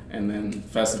 You know? And then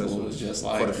festival is just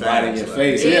like right in your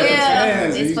face. Yeah,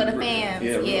 it's for the fans.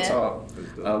 Yeah, real talk.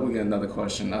 We got another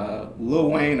question. Lil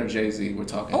Wayne or Jay-Z? We're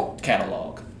talking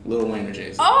catalog. Lil Wayne or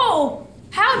Jay-Z? Oh,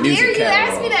 How music dare you catalog.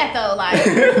 ask me that though? Like,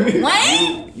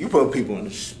 Wayne? You put people in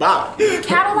the spot.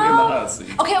 Catalog?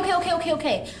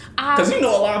 Okay. Because you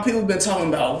know a lot of people been talking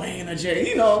about Wayne or Jay.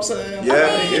 You know what I'm saying? Yeah.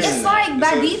 I mean, it's like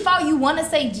by a- default you want to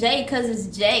say Jay because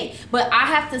it's Jay, but I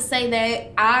have to say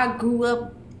that I grew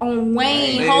up on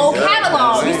Wayne whole yeah,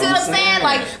 catalog. You see what I'm Same. saying?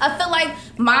 Like I feel like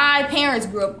my parents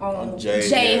grew up on Jay,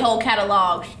 Jay yeah. whole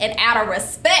catalog, and out of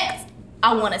respect,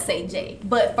 I want to say Jay.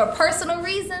 But for personal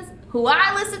reasons, who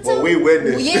I listen to, Well, we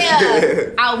witnessed. yeah,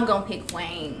 I'm gonna pick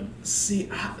Wayne. See,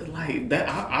 I, like that.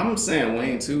 I'm saying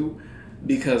Wayne too,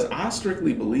 because I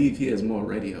strictly believe he has more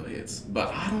radio hits.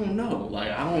 But I don't know.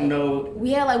 Like I don't know.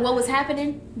 Yeah, like what was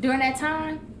happening during that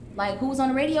time? Like who was on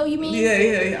the radio? You mean?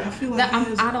 Yeah. I feel like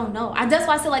I don't know. That's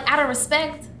why I said like out of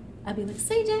respect, I'd be like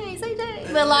say Jay.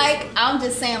 But like I'm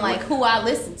just saying like who I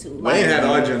listen to. Like, Wayne had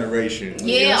our generation.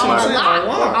 yeah, that's on what I'm a saying, lot. on a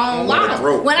lot. On a lot.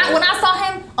 throat. When I saw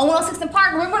him on 106 in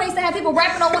Park, remember when they used to have people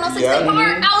rapping on 106 Yeah. in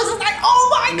Park? I was just like, oh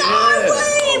my god, Yeah.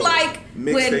 Wayne! Like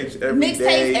Mixtapes with every mixtapes,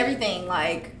 day. everything.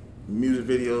 Like Music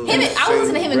videos. I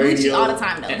listen to him and Gucci radio. all the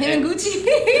time though. Him and And- Gucci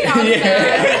all the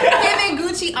time. Him and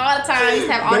Gucci all the time. He used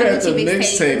to have all the They had the Gucci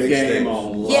mixtape mixtapes. game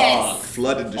on lock. Yes.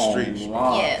 Flooded the On streets.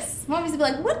 lock. Yes. Mom used to be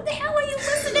like, what the hell are you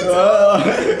listening to?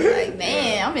 Like,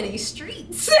 man, I'm in these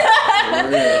streets.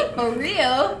 real. For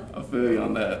real. I feel you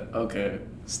on that. Okay,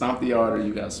 stomp the yard or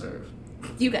you got served.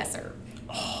 You got served.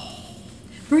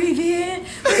 Breathe in.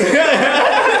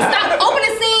 Stop. Open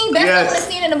the scene. Best Yes. open the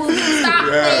scene in the movie. Stop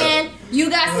Yes. playing. You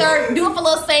got served. Do it for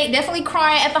Lil Saint. Definitely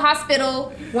crying at the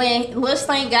hospital when Lil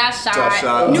Saint got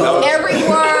shot. Knew That was- every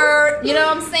word. You know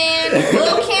what I'm saying?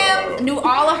 Lil Kim knew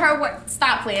all of her words.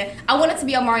 Stop playing. I wanted to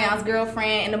be Omarion's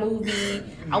girlfriend in the movie.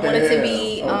 I wanted to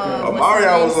be. Damn, okay. what's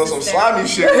her Omarion name, was on some sister? slimy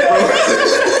shit, bro.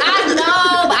 I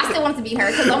know, but I still wanted to be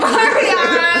her because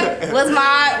Omarion was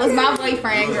my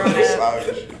boyfriend growing up. Slimy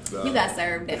shit, dog. You got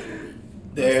served, definitely.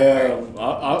 Damn,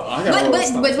 I got.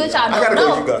 But y'all I gotta don't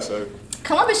go. know. You got served.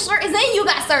 Columbus Short is in You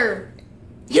Got Served.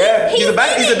 Yeah, he's a in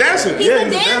dancer. it. He's Yeah, a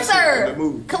he's a dancer dancer. in the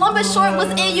movie. Columbus Short was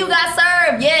in You Got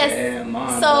Served. Yes. Damn,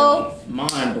 mind So blown.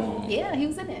 Mind blown. yeah, he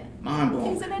was in it. Mind He's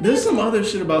blown. in it. There's some other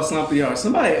shit about Stomp the Yard.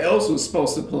 Somebody else was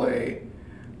supposed to play.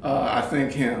 I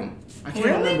think him. I can't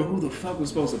Really? remember who the fuck was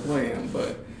supposed to play him,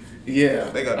 but yeah,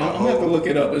 They got the I'm gonna have to whole- look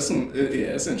it up. It's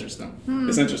it's interesting.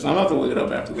 It's interesting. I'm gonna have to look it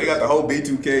up after They this. got the whole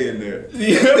B2K in there.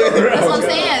 Yeah, That's what I'm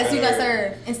saying. So You Got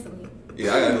Served instantly.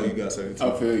 Yeah, I gotta know you got served.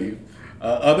 I feel you.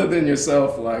 Other than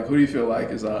yourself, like, who do you feel like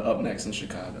is up next in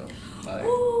Chicago? Like,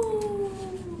 Ooh.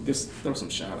 just throw some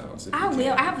shout outs. I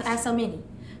will. I have so many.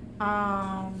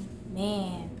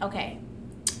 Man. Okay.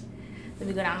 Let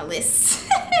me go down the list.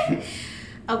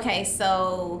 Okay,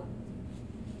 so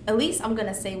at least I'm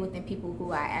gonna say within people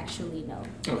who I actually know.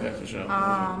 Okay, for sure.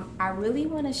 I really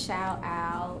want to shout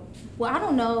out. Well, I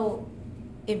don't know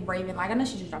if Raven. Like I know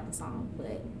she just dropped a song,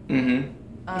 but Yeah.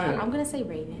 I'm gonna say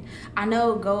Raven. I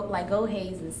know Go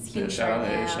Hayes is huge shout out right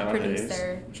Hayes, now. shout out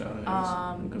Producer. Hayes. Shout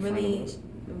out Hayes. Good friend of Really, ours.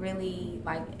 really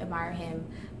like admire him.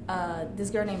 This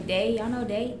girl named Day. Y'all know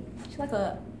Day? She's like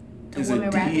a Is woman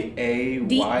it rapper.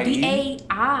 DAYE?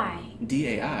 DAI.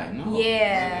 DAI? No.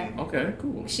 Yeah. Okay,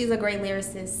 cool. She's a great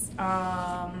lyricist.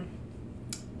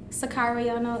 Sakara,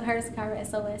 y'all know her? Sakara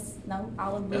SOS? No?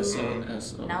 Olive Blue?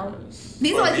 SOS. No.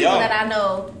 These are like From people y'all. that I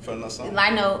know. From the song. I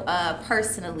know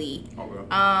personally.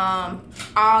 Okay.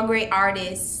 All great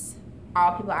artists,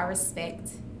 all people I respect.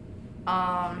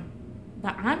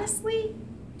 But honestly,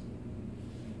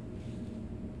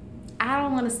 I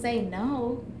don't want to say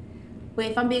no. But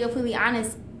if I'm being completely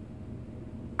honest,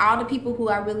 all the people who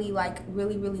I really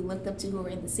really looked up to who were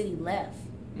in the city left.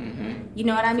 Mm-hmm. You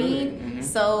know what I mean? Mhm.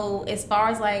 So as far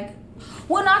as like,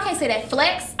 well, no, I can't say that.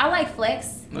 Flex, I like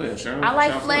Flex. Oh, yeah, shout, I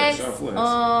like shout Flex. Shout Flex.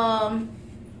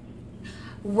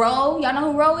 Ro, y'all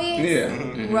know who Ro is? Yeah.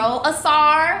 Mhm. Ro,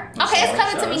 Asar. Okay, it's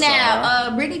Asar, coming to me shout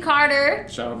now. Brittany Carter.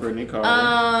 Shout out Brittany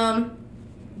Carter.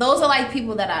 Those are like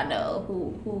people that I know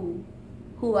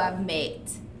who I've met.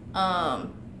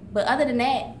 But other than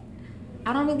that,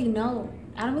 I don't really know.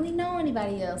 I don't really know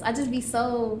anybody else. I just be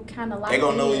so kind of like They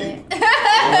gonna know you.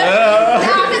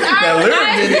 That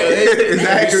lyric video.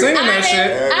 Exactly. Singing that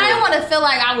shit. I didn't want to feel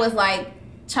like I was like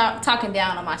talking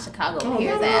down on my Chicago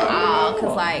peers no, at all, because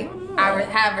no, like no. I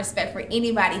have respect for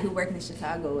anybody who works in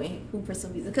Chicago and who pursue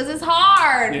music, because it's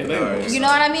hard. Yeah, they know. You know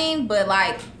what I mean? But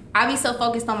like I be so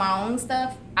focused on my own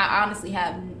stuff, I honestly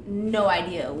have no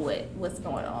idea what's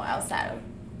going on outside of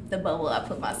the bubble I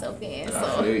put myself in. I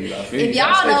So feel you. if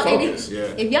y'all know any, focused. Yeah.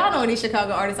 if y'all know any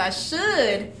Chicago artists I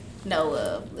should know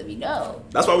of, let me know.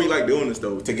 That's why we like doing this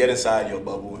though, to get inside your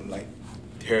bubble and like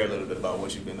hear a little bit about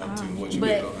what you've been up to, what you've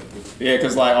been going through. Yeah,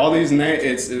 because like all these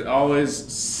names, it always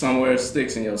somewhere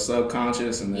sticks in your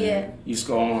subconscious, and then you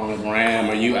scroll on a gram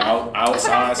or you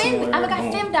outside somewhere. I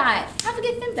forgot Fem died. I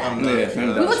forget Fem died. Yeah, Fem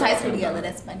died. We went to high school together.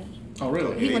 That's funny. Oh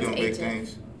really? He went to big HF.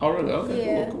 things. Oh really? Okay.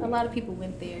 Yeah, Cool. a lot of people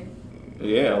went there.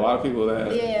 Yeah, a lot of people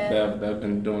that have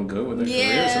been doing good with their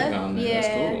careers have gone there. That's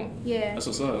cool. Yeah. That's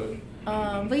what's up.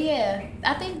 But yeah,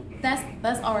 I think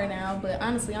that's all right now. But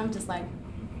honestly, I'm just like,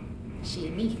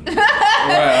 shit me. Honestly,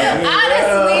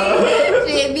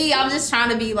 shit me. I'm just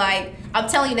trying to be like, I'm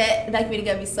telling you that documentary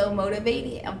got me so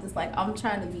motivated. I'm just like, I'm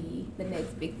trying to be the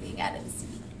next big thing out of the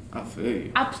city. I feel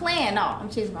you. I'm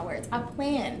changing my words. I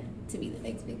plan to be the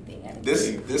next big thing out of the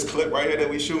city. This clip right here that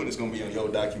we shooting is gonna be on your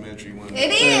documentary one.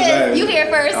 It is. Exactly. You hear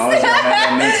first. Always gotta have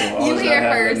that mental. You hear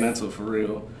first. That mental for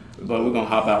real. But we're gonna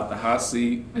hop out the hot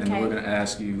seat and we're gonna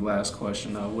ask you last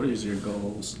question. What is your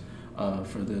goals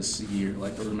for this year,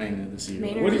 like the remainder of this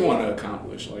year? What do you want to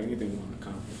accomplish? Like anything you want to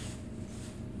accomplish?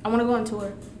 I want to go on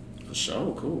tour. For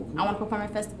sure, cool. I want to perform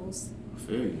at festivals. I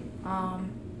feel you.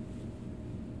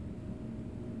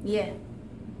 Yeah,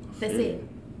 that's it.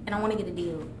 And I want to get a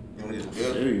deal. You want to get a deal?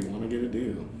 I feel you. Want to get a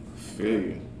deal? I feel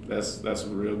you. That's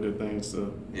real good things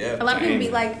to. Yeah. A lot of people be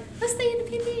like, let's stay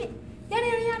independent, yada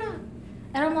yada yada,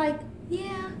 and I'm like,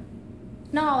 yeah,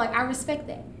 no, like I respect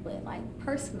that, but like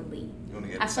personally,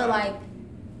 I feel like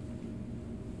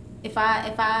if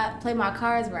I play my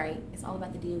cards right, it's all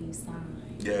about the deal you sign.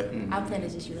 Yeah. I plan to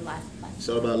just utilize it. It's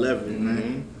all about leverage,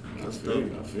 man. I feel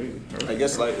you. I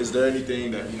guess like, is there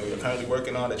anything that you're currently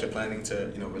working on that you're planning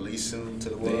to release soon to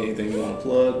the world? Anything you want to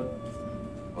plug?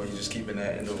 Or you just keeping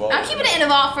that in the vault? I'm keeping it in the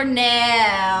vault for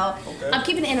now. Okay. I'm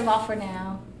keeping it in the vault for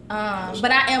now.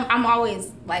 But I'm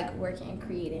always like working and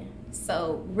creating.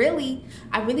 So really,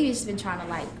 I really just been trying to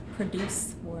like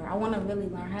produce more. I want to really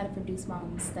learn how to produce my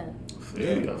own stuff. I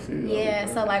feel you. Yeah,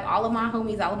 so like all of my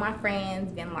homies, all of my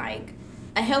friends been like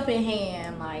a helping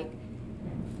hand, like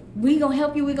we gonna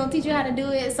help you, we gonna teach you how to do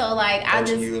it. So like I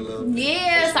just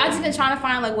so I just been trying to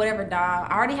find like whatever dial.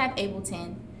 I already have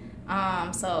Ableton.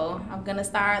 So I'm gonna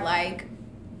start like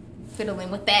fiddling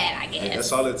with that, I guess.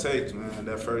 That's all it takes, man.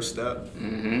 That first step.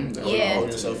 Mm-hmm. Yeah.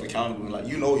 Hold yourself accountable. Like,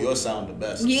 your sound the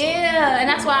best. Yeah, and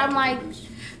that's why I'm like,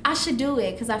 I should do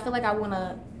it because I feel like I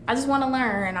just want to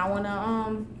learn. I want to,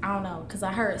 I don't know, because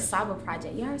I heard Saba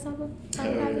Project. You heard Saba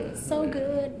Project? So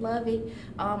good. Love it.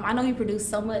 I know he produced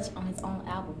so much on his own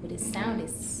album, but his sound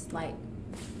is like,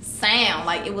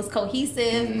 it was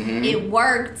cohesive. Mm-hmm. It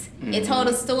worked. Mm-hmm. It told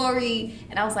a story.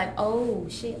 And I was like, oh,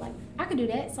 shit, like, I could do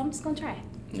that, so I'm just going to try it.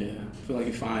 Yeah, I feel like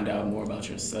you find out more about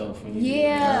yourself when you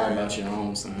learn about your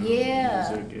own sound.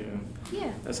 Yeah. Music,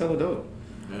 yeah. That's hella dope.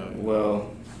 Yeah.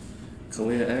 Well,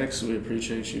 Khaliyah X, we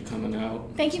appreciate you coming out.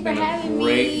 Thank you for having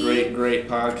me. Great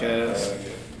podcast.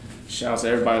 Shout out to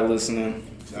everybody listening.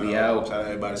 We out. Shout out to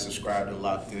everybody subscribed and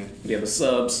locked in. Yeah, the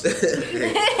subs.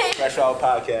 Fresh Flower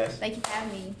Podcast. Thank you for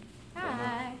having me.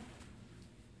 Bye.